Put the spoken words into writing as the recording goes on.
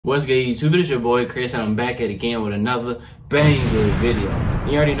What's good, YouTube? It's your boy Chris, and I'm back at it again with another banger video.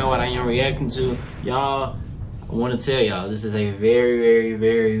 You already know what I am reacting to. Y'all, I want to tell y'all, this is a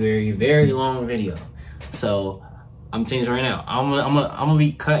very long video. So, I'm telling you right now, I'm gonna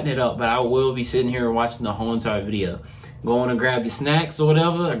be cutting it up, but I will be sitting here and watching the whole entire video. Go on and grab your snacks or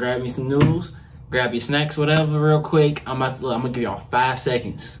whatever, or grab me some noodles, grab your snacks, whatever, real quick. I'm gonna give y'all 5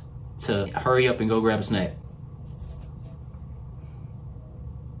 seconds to hurry up and go grab a snack.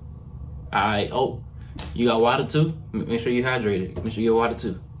 Alright, oh, you got water too? Make sure you hydrated. Make sure you get water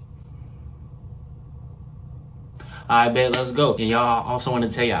too. Alright, bet, let's go. And y'all, also want to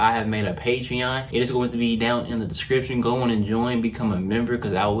tell you, I have made a Patreon. It is going to be down in the description. Go on and join, become a member,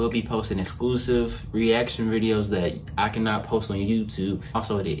 because I will be posting exclusive reaction videos that I cannot post on YouTube.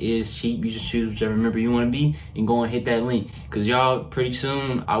 Also, it is cheap. You just choose whichever member you want to be and go and hit that link. Because y'all, pretty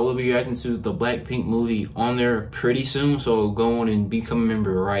soon, I will be reacting to the Blackpink movie on there pretty soon. So go on and become a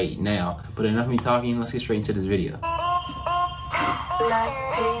member right now. But enough of me talking, let's get straight into this video.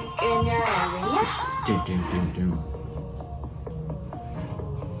 Blackpink in your area.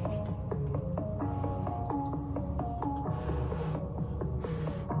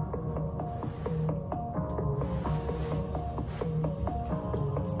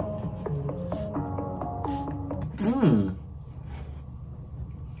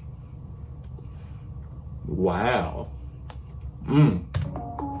 Wow.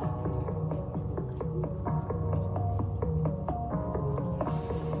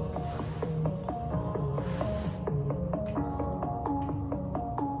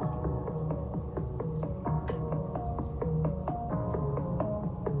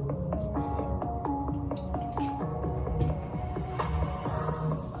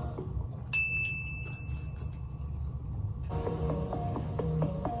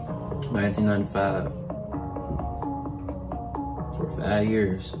 $19.95 for 5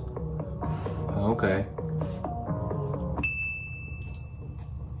 years. Okay.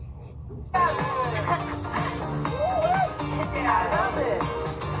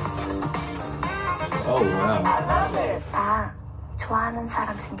 Oh wow. 나 좋아하는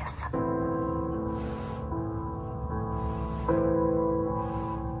사람 생겼어.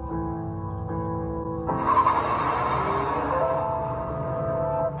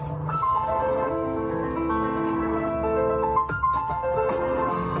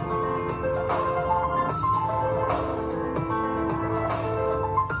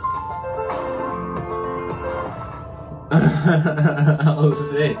 Oh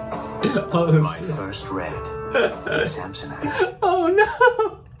shit. Oh, my shit. First red. Samsonite. Oh no.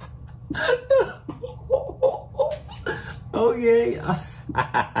 Okay.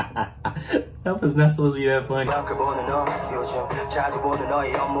 That was not supposed to be that funny.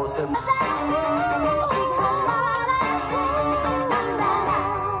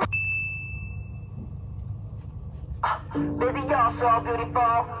 Baby, you're so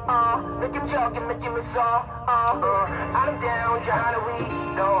beautiful. 느낌적인 느낌을 써. 아름다운 하루이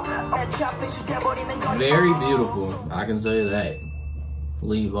너. Very beautiful. I can say that.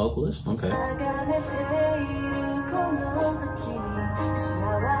 Lead vocalist. Okay.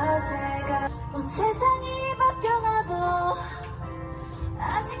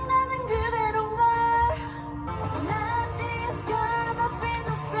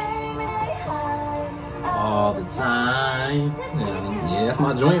 All the time. Yeah, that's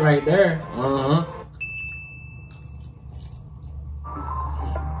my joint right there.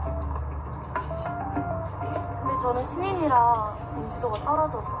 근데 저는 신인이라 인지도가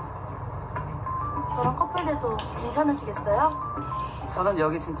떨어져서 저랑 커플돼도 괜찮으시겠어요? 저는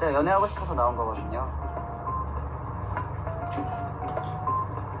여기 진짜 연애하고 싶어서 나온 거거든요.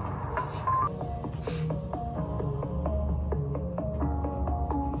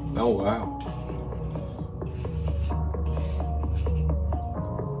 Oh wow.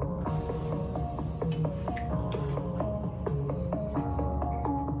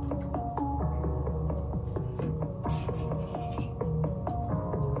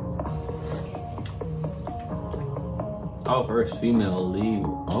 Oh, first female lead.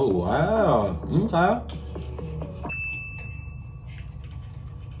 Oh wow. Okay.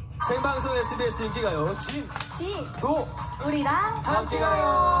 생방송 SBS 인기가요. 도 우리랑 함께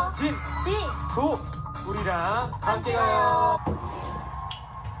가요. 도 우리랑 함께 가요.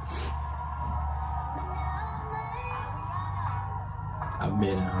 I've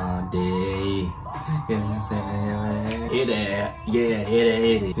been all day. Hit it. Yeah, hit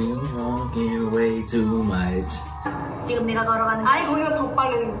it. You walking way too much. 지금 내가 걸어가는 아니 거기가 더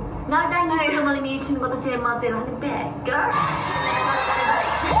빠른. 날 당기고 멀리 미치는 것도 제 멋대로 하는 bad girl.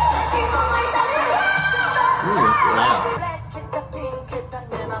 Ooh, it's loud.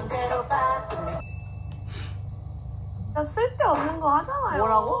 쓸데없는 거 하잖아요.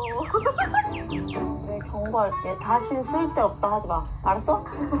 뭐라고? 네, 경고할게. 다신 쓸데없다 하지 마. 알았어?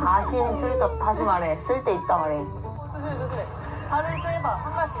 다신 쓸데없다 다시 말해. 쓸데있다 말해. 조심해. 발을 떼봐.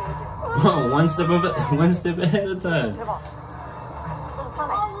 한 발씩 이렇게. one step ahead of time. 대박. 좀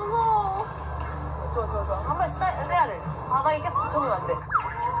편해. 아 무서워. 좋아. 한 발씩 떼야 돼. 바닥에 계속 붙여놓으면 안 돼.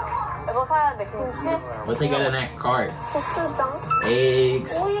 이거 사야 돼, 김치. What they got in that cart? 고추장.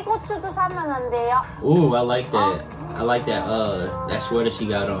 Eggs. 오이고추도 사면 안 돼요? Ooh, I like that. I like that. That sweater she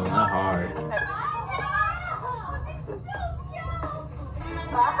got on. Not hard.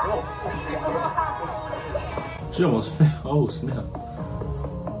 She almost fell. Oh snap.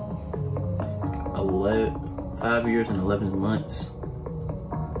 5 years and 11 months.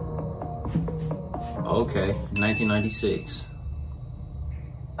 Okay, 1996.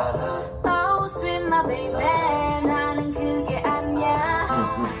 Oh, sweet my baby, 나는 그게 아니야.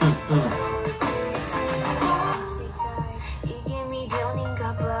 이게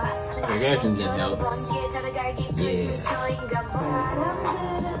미련인가 봐. Her captions didn't help. Yeah.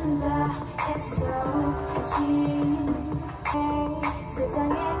 사람들은 다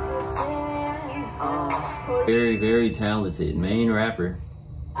세상의 끝에. Very, very talented main rapper.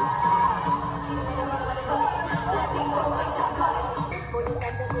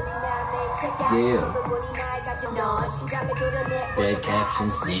 Yeah. That caption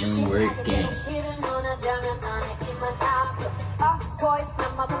still working.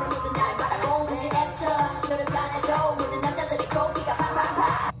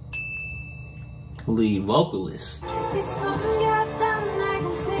 Lead vocalist.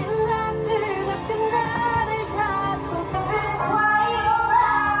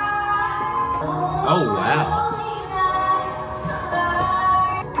 Oh wow.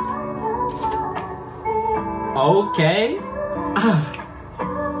 Okay.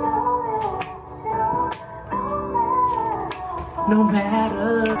 No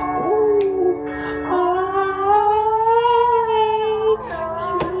matter. Ooh. Oh,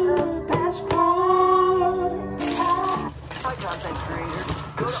 best part.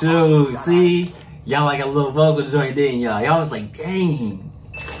 Shoot, see? Y'all like a little vocal joint, didn't y'all? Y'all was like, dang.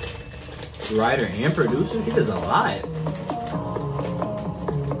 Writer and producer? She does a lot.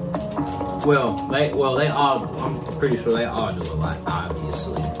 Well, they all, I'm pretty sure they all do a lot,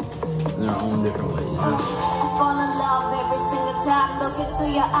 obviously. In their own different ways, you know? Fall in love every single time, look into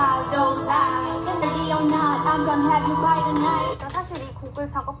your eyes, those eyes. Ready or not, I'm gonna have you by tonight. 사실 이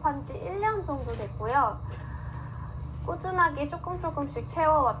곡을 작업한 지 1년 정도 됐고요. 꾸준하게 조금씩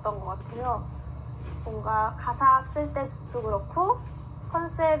채워왔던 것 같아요. 뭔가 가사 쓸 때도 그렇고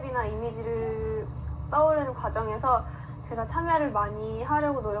컨셉이나 이미지를 떠올리는 과정에서 제가 참여를 많이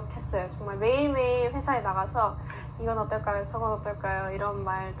하려고 노력했어요. 정말 매일매일 회사에 나가서 이건 어떨까요? 저건 어떨까요? 이런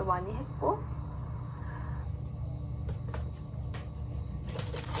말도 많이 했고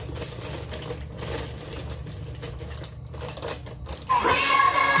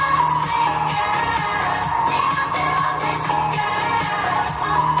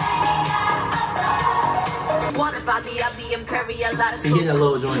So you get that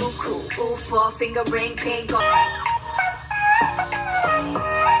little joint.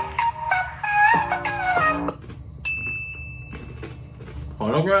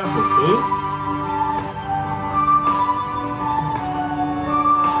 Photograph for food?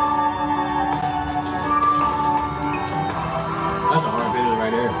 That's a hard video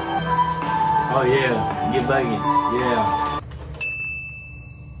right there. Oh yeah, get buckets. Yeah.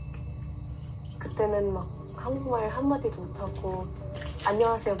 그때는 막 한국말 한마디도 못하고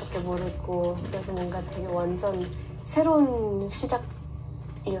안녕하세요밖에 모르고 그래서 뭔가 되게 완전 새로운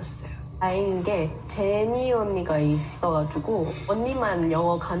시작이었어요. 다행인 게 제니 언니가 있어가지고 언니만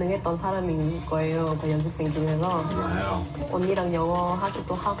영어 가능했던 사람인 거예요. 그 연습생 중에서. 언니랑 영어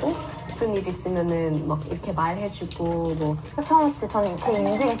하기도 하고 무슨 일 있으면은 막 이렇게 말해주고 뭐. 처음 때 저는 제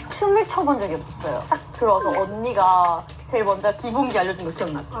인생에 춤을 춰본 적이 없어요. 딱 들어서 언니가 제일 먼저 기본기 알려준 거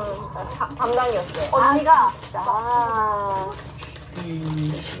기억나죠? 담당이었어요. 언니가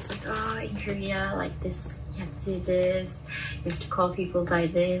And she was like, oh, in Korea, like this, you have to do this, you have to call people by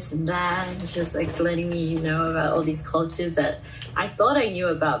this and that. And she was like letting me know about all these cultures that I thought I knew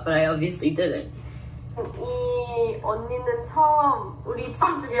about, but I obviously didn't. 이 언니는 우리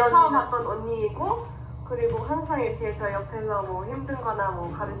팀 중에 처음 봤던 언니이고 그리고 항상 이렇게 저 옆에서 뭐 힘든 거나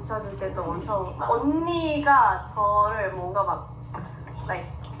뭐 가르쳐줄 때도 엄청 언니가 저를 뭔가 막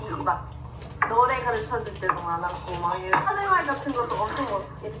노래 가르쳐줄 때도 많았고 막 하는 말 같은 것도 엄청 뭐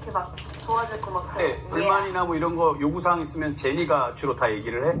이렇게 막 도와주고 막 그래요. 네, 불만이나 뭐 이런 거 요구사항 있으면 제니가 주로 다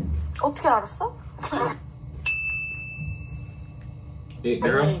얘기를 해? 어떻게 알았어? It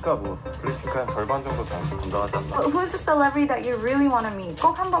girl. 그러니까 뭐 블랙핑크 한 절반 정도 담당하지 않나? Who's the celebrity that you really want to meet?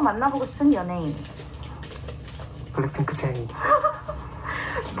 꼭 한번 만나보고 싶은 연예인. 블랙핑크 제니.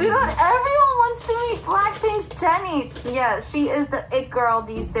 Dude, everyone wants to meet Blackpink's Jennie. Yeah, she is the it girl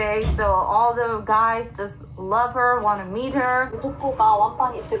these days. So all the guys just love her, want to meet her. 독고가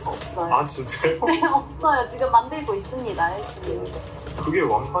완판이 돼서 없어요. 아 진짜요? 네, 없어요. 지금 만들고 있습니다, 열심히. 그게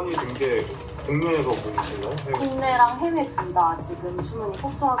완판이 된 게 국내에서 보이시나요? 국내랑 해외 둘 다 지금 주문이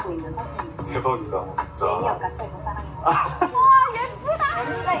폭주하고 있는 상태입니다. 대박이다. 제니어가 최고 사랑해요. 예쁘다.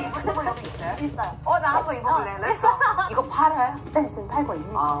 언니가 입을 거 여기 있어요? 있어요. 나 한번 입어볼래? 렛츠. 이거 팔아요? 네, 지금 팔고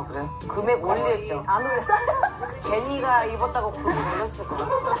있는. 아, 그래? 금액 올렸죠? 안 올렸어? 제니가 입었다고 금액 올렸을 것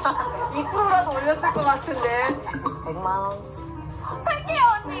같아. 2%라도 올렸을 것 같은데. 100만 원. 살게요,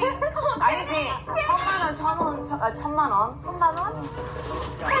 언니. 아니지. 1,000만 원, 1,000원?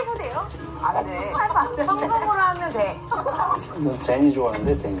 팔고 돼요? 안 돼. 팔고 안 돼. 현금으로 하면 돼. 너 제니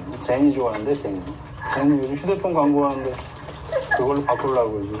좋아하는데, 제니. 제니 좋아하는데, 제니. 제니 요즘 휴대폰 광고하는데 그걸로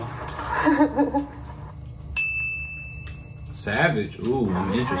바꾸려고 지금. Savage. Ooh,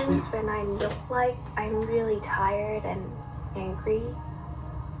 I'm interested. Sometimes when I look like I'm really tired and angry,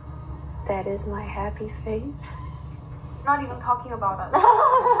 that is my happy face. Not even talking about us.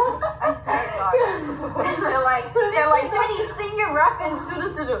 I'm sorry, God. they're like, Jenny, sing your rap and do.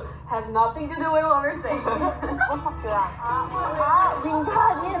 Has nothing to do with what we're saying. Sorry,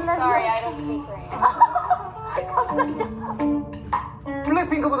 I don't speak Korean.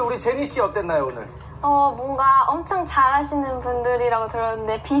 블랙핑크보다 우리 제니 씨 어땠나요 오늘? 뭔가 엄청 잘하시는 분들이라고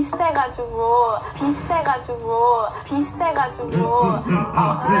들었는데 비슷해가지고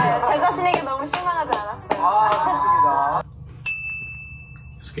네, 제 자신에게 너무 실망하지 않았어요. 아, 좋습니다.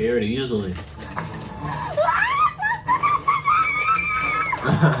 Scared easily.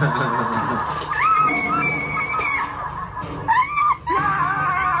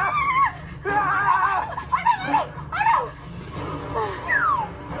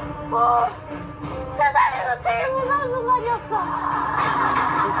 세상에서 제일 무서운 순간이었어.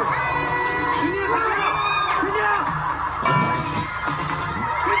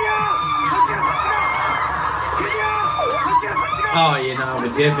 Oh, yeah, no,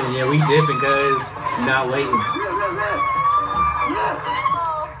 we're dipping. Yeah, we dipping, cuz. Not waiting.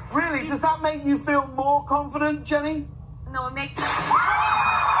 Really? Does that make you feel more confident, Jenny? No, it makes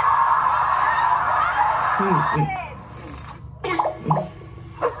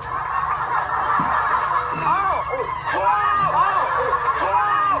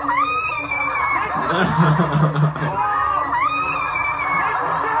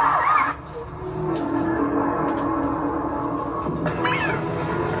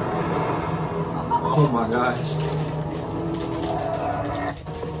Oh my gosh.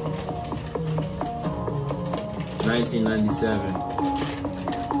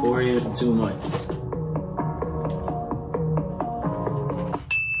 $19.97. 4 years and 2 months.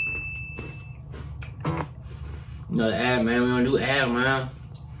 Another ad, man. We gonna do ad, man.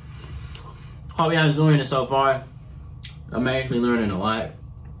 Hope y'all enjoying it so far. I'm actually learning a lot.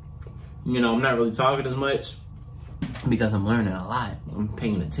 You know, I'm not really talking as much because I'm learning a lot. I'm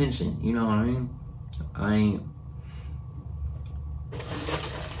paying attention. You know what I mean? I ain't.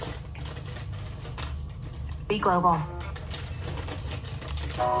 Be global.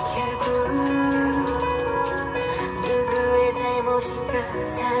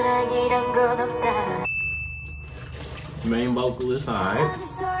 Main vocalist, alright.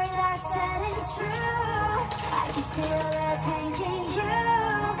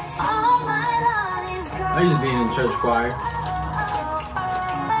 I used to be in church choir.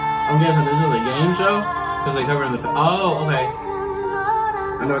 I'm guessing this is a game show? Because they covering the... Oh, okay.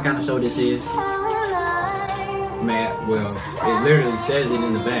 I know what kind of show this is. Matt, well, it literally says it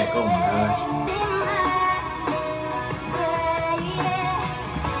in the back. Oh my gosh.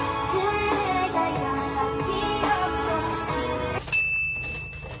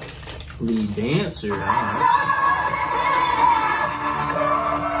 Lead dancer.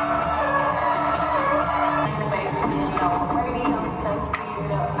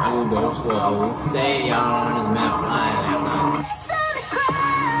 I will go slow. Stay on the mountain line.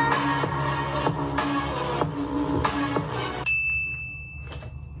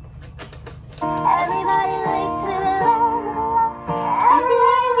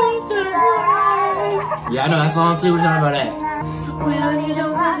 Yeah, I know that song too. What y'all about that? We don't need your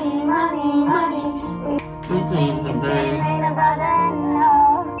money, money, money.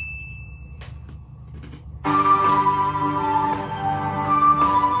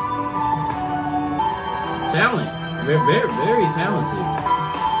 Talent. Very, very, very talented.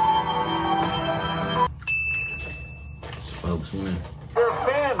 Spokeswoman.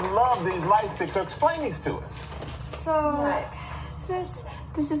 love these light sticks, so explain these to us. So,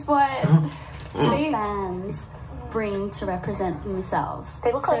 this is what fans bring to represent themselves.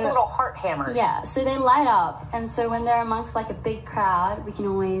 They look like little heart hammers. Yeah, so they light up, and so when they're amongst like a big crowd, we can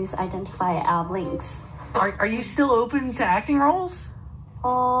always identify our blinks. Are you still open to acting roles?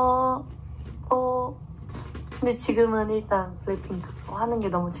 근데 지금은 일단 블랙핑크 하는 게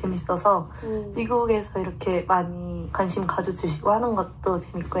너무 재밌어서 미국에서 이렇게 많이 관심 가져주시고 하는 것도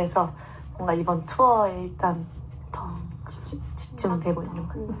재밌고 해서 뭔가 이번 투어에 일단 더 집중되고 있는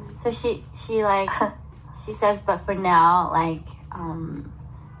것 같아요. So she says, but for now, like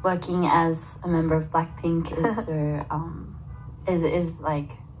working as a member of Blackpink is her is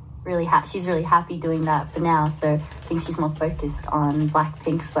like really she's really happy doing that for now. So I think she's more focused on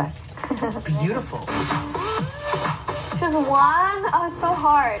Blackpink's work. Beautiful. Just one? Oh, it's so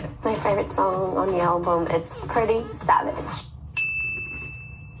hard. My favorite song on the album, it's Pretty Savage.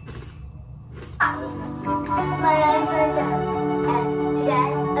 My name is and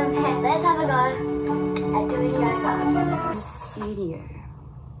today let's have a go at doing yoga. Studio.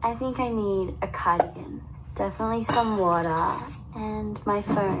 I think I need a cardigan, definitely some water, and my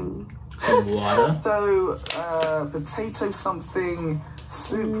phone. Some water? So, potato something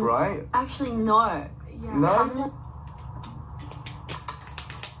soup, right? Actually, no. Yeah. No?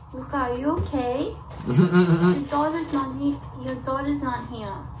 Luca, are you okay? Your daughter's not here. Your daughter's not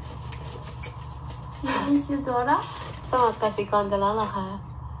here. You miss your daughter? สมัครกสิกรกันแล้วเหรอคะ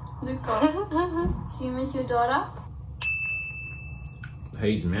Luca, do you miss your daughter?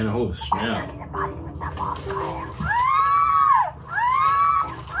 Haze, man, oh snap.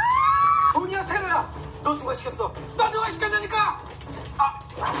 돈이야 테러야. 너 누가 시켰어? 너 누가 시켰냐니까?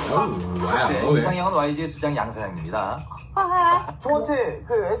 Oh, wow. 이상형은 YG의 수장 양 사장님입니다. 저한테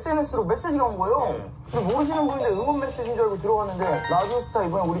그 SNS로 메시지가 온 거예요. 근데 모르시는 분인데 응원 메시지인 줄 알고 들어갔는데 라디오 스타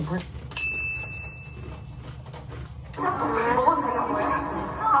이번에 우리 먹어도 되는 거예요?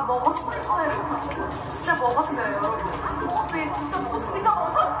 아, 먹었어요. 진짜 먹었어요. 먹었어요. 진짜 먹었어. 진짜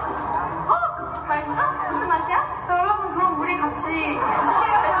먹었어? 맛있어? 무슨 맛이야? 여러분, 그럼 우리 같이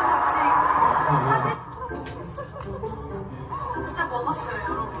먹어요. 같이 사진. 진짜 먹었어요,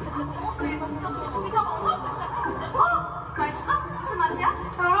 여러분. 먹었어요. 진짜 먹었어. 진짜 먹었어? 맛있어? 무슨 맛이야?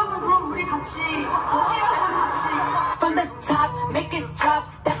 여러분, 그럼 우리 같이 먹어요. 같이. From the top, make it drop.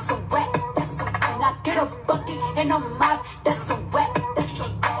 That's a wet. That's a wet. And I get a bucket and a mop. That's a wet. That's a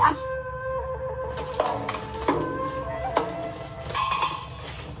wet.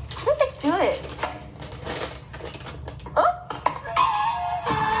 How did they do it?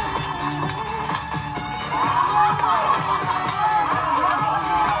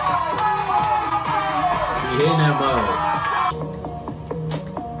 You hitting that ball.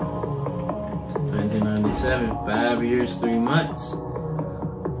 1997, 5 years, 3 months.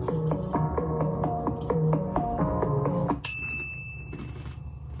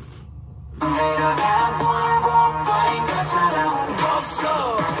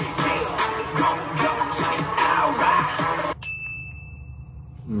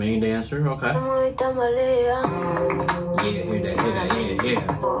 Main dancer, okay. Yeah, hear that, yeah.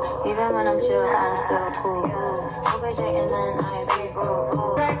 Even when I'm chill, I'm still cool. Okay, and then I be rude.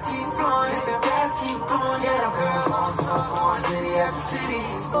 Keep flowing, if the gas keep going, yeah, them girls on top on city after city.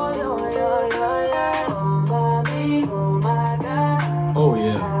 Oh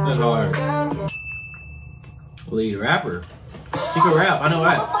yeah, that's hard. Lead rapper. She can rap, I know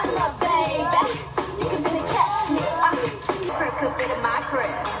that.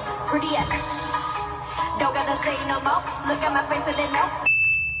 Pretty as don't gotta say no more. Look at my face and they know.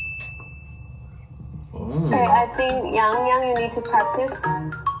 Okay, I think Yang, you need to practice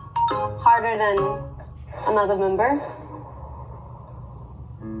harder than another member.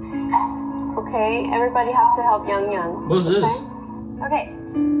 Okay, everybody has to help Yang. What's this? Okay.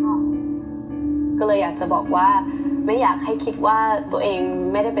 ก็เลยอยากจะบอกว่าไม่อยากให้คิดว่าตัวเอง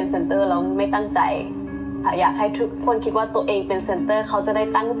ไม่ได้เป็นเซนเตอร์แล้วไม่ตั้งใจอยากให้ทุกคนคิดว่าตัวเองเป็นเซนเตอร์เขาจะได้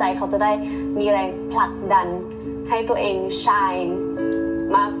ตั้งใจเขาจะได้มีแรงผลักดันให้ตัวเองชาย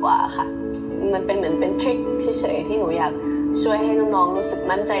มากกว่าค่ะมันเป็นเหมือนเป็นทริคเฉยๆที่หนูอยากช่วยให้น้องๆรู้สึก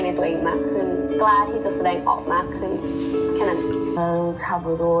มั่นใจในตัวเองมากขึ้นกล้าที่จะแสดงออกมากขึ้นแค่นั้น差不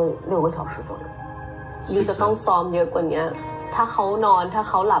多6个小时左右ยูจะต้องซ้อมเยอะกว่านี้ถ้าเขานอนถ้า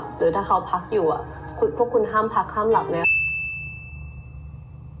เขาหลับหรือถ้าเขาพักอยู่อ่ะพวกคุณห้ามพักห้ามหลับนะ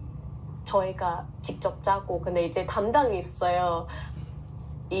저희가 직접 짜고 근데 이제 담당이 있어요.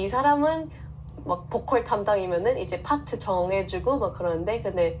 이 사람은 막 보컬 담당이면은 이제 파트 정해주고 막 그러는데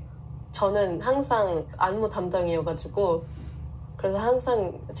근데 저는 항상 안무 담당이어가지고 그래서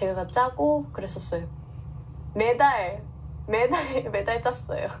항상 제가 짜고 그랬었어요. 매달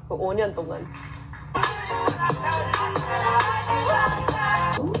짰어요. 그 5년 동안.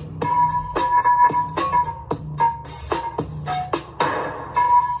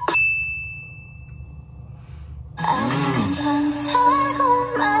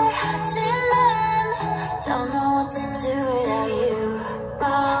 Don't know what to do without you.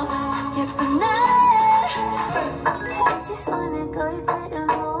 예쁜 날 just wanna go to the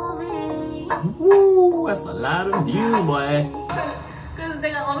movie. Woo, that's a lot of view, boy. 그래서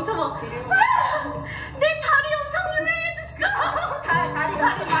내가 엄청 막 내 다리 엄청 유명해졌어.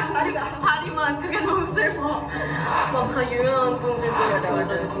 다리만 그게 너무 슬퍼. 막 다 유명한 분들도 내가.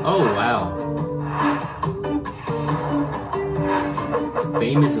 Oh wow.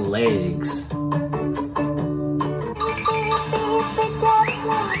 Famous legs.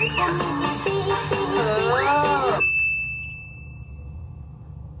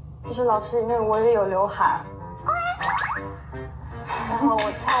其实老师，因为我也有刘海，然后我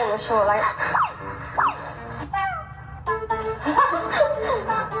跳舞的时候来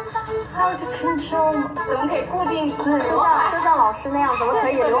，How to control？ 怎么可以固定？对，就像老师那样，怎么可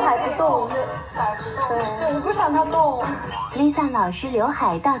以刘海不动？对，我不想它动。 Lisa 老师刘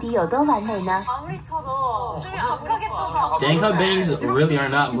海到底有多完美呢？ 아무리 쳐도 좀 약하게 쳐서. Dang, her bangs really are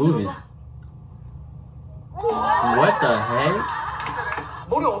not moving. What the heck?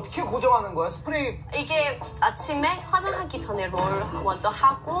 머리 어떻게 고정하는 거야? 스프레이. 이게 아침에 화장하기 전에 롤 먼저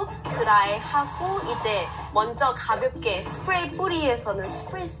하고 드라이 하고 이제 먼저 가볍게 스프레이 뿌리에서는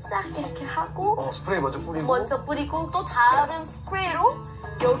스프레이 싹 이렇게 하고 스프레이 먼저 뿌리고 또 다른 스프레이로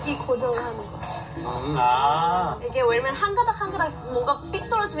여기 고정을 하는 거야. 아. 이게 왜냐면 한 가닥 뭔가 삑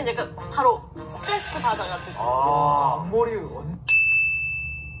떨어지면 약간 바로 스트레스 받아가지고. 아, 머리.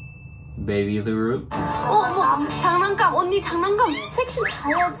 Baby the root. 어머 장난감 언니 장난감 섹시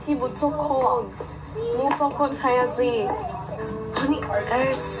가야지 무조건 가야지. 아니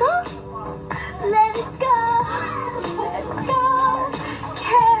알았어? Let it go, let it go.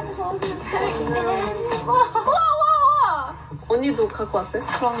 와. 언니도 갖고 왔어요?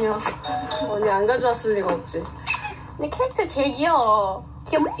 그럼요. 언니 안 가져왔을 리가 없지. 내 캐릭터 제일 귀여워.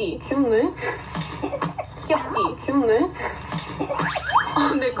 귀엽지? 귀엽네. 귀엽네.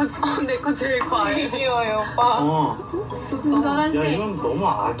 내 거 제일 과해. 귀여워요, 오빠. 야, 이건 너무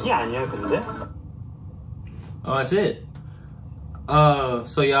아기 아니야, 근데? Oh, that's it.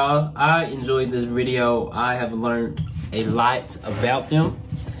 So y'all, I enjoyed this video. I have learned a lot about them.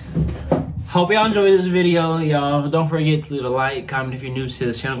 Hope y'all enjoyed this video, y'all. Don't forget to leave a like, comment if you're new to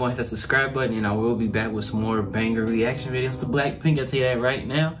this channel. Go ahead and hit that subscribe button, and I will be back with some more banger reaction videos to Blackpink. I'll tell you that right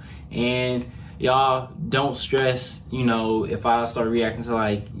now. And y'all don't stress, you know, if I start reacting to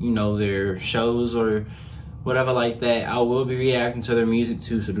like, you know, their shows or whatever like that. I will be reacting to their music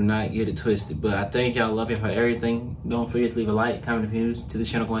too, so do not get it twisted. But I thank y'all, love you for everything. Don't forget to leave a like, comment if you're new to the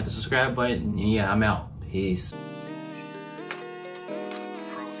channel, go ahead and hit the subscribe button. And yeah, I'm out. Peace.